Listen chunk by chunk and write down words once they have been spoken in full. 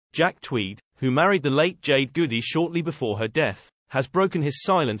Jack Tweed, who married the late Jade Goody shortly before her death, has broken his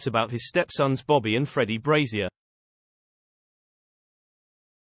silence about his stepsons Bobby and Freddie Brazier.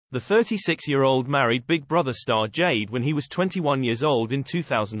 The 36-year-old married Big Brother star Jade when he was 21 years old in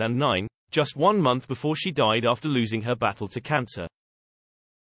 2009, just 1 month before she died after losing her battle to cancer.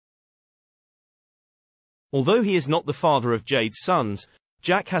 Although he is not the father of Jade's sons,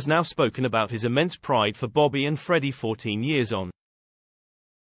 Jack has now spoken about his immense pride for Bobby and Freddie 14 years on.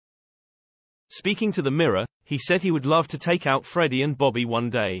 Speaking to the Mirror, he said he would love to take out Freddie and Bobby one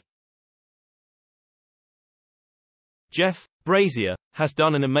day. Jeff Brazier has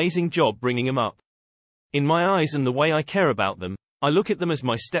done an amazing job bringing them up. In my eyes and the way I care about them, I look at them as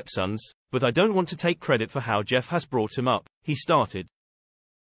my stepsons, but I don't want to take credit for how Jeff has brought him up, he started.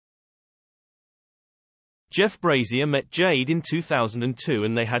 Jeff Brazier met Jade in 2002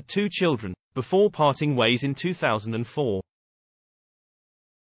 and they had 2 children, before parting ways in 2004.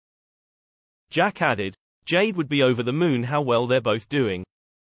 Jack added, Jade would be over the moon how well they're both doing.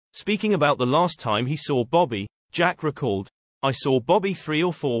 Speaking about the last time he saw Bobby, Jack recalled, I saw Bobby 3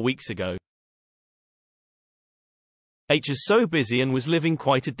 or 4 weeks ago. H is so busy and was living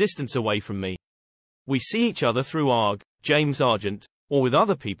quite a distance away from me. We see each other through ARG, James Argent, or with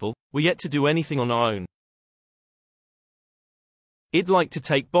other people, we're yet to do anything on our own. I'd like to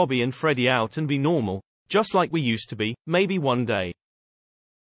take Bobby and Freddie out and be normal, just like we used to be, maybe one day.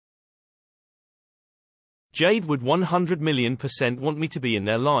 Jade would 100 million% want me to be in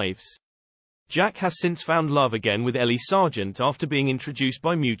their lives. Jack has since found love again with Ellie Sargent after being introduced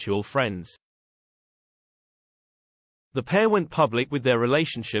by mutual friends. The pair went public with their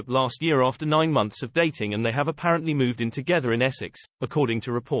relationship last year after 9 months of dating, and they have apparently moved in together in Essex, according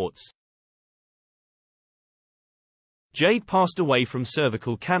to reports. Jade passed away from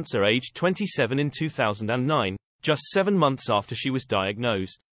cervical cancer aged 27 in 2009, just 7 months after she was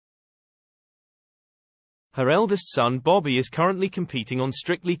diagnosed. Her eldest son Bobby is currently competing on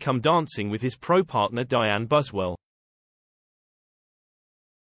Strictly Come Dancing with his pro partner Diane Buswell.